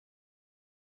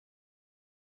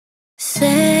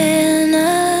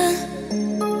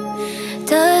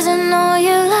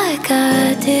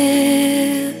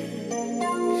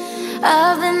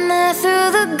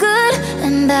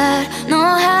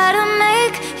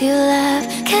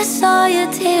kiss all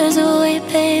your tears away,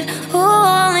 babe. Oh,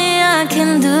 only I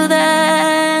can do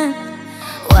that.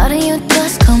 Why don't you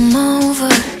just come over?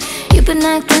 You've been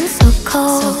acting so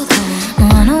cold. No,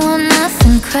 I don't want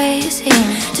nothing crazy,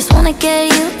 just wanna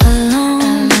get you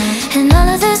alone. And all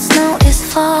of this snow is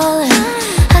falling,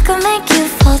 I could make you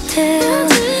fall too.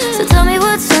 So tell me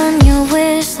what's on your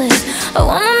wish list, I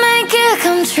wanna make it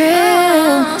come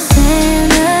true.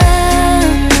 Santa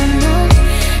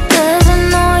doesn't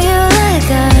know you like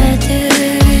I do.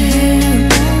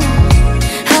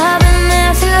 I've been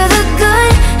there through the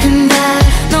good and bad,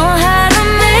 know how to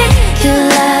make you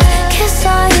laugh. Kiss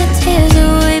all your tears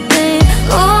away, babe.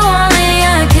 Oh, only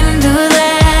I can do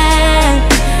that.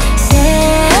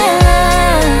 Santa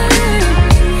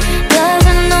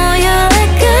doesn't know you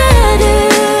like I do.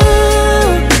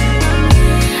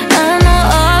 I know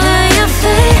all of your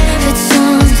favorite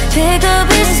songs, pick up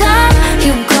each time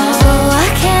you go. So why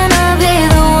can't I be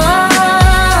the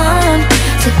one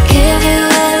to give you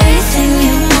everything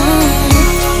you want?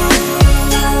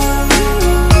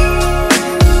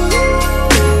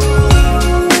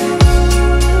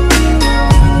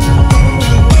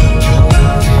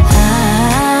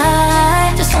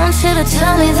 I just want you to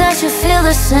tell me that you feel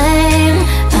the same.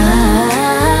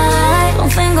 I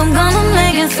don't think I'm gonna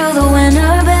make it through the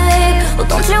winter, babe. Well,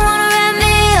 don't you wanna wrap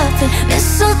me up in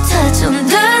mistletoe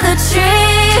under the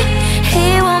tree? He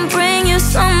won't bring you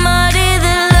somebody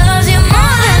that loves you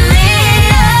more than me.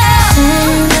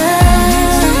 Santa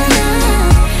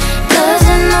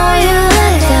doesn't know you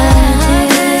like I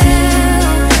do.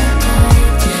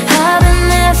 I've been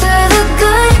there through the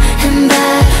good and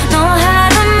bad, know how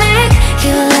to make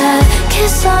you laugh.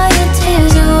 Kiss all your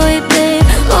tears away, babe.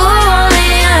 Oh,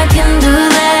 only I can do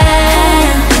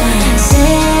that.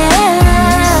 Santa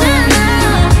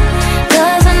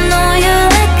doesn't know you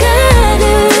like I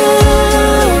do.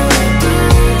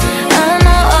 I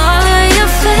know all of your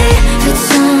favorite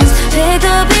songs, pick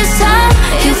up each time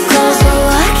you go. So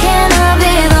why can't I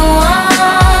be the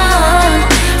one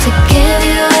to give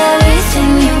you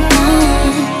everything you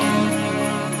want?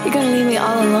 You're gonna leave me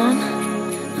all alone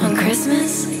on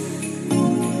Christmas?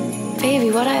 Baby,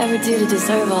 what'd I ever do to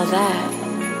deserve all that?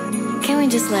 Can't we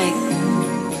just like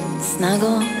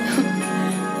snuggle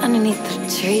underneath the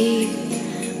tree,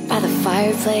 by the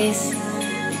fireplace?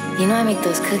 You know I make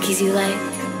those cookies you like.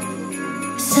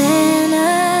 Santa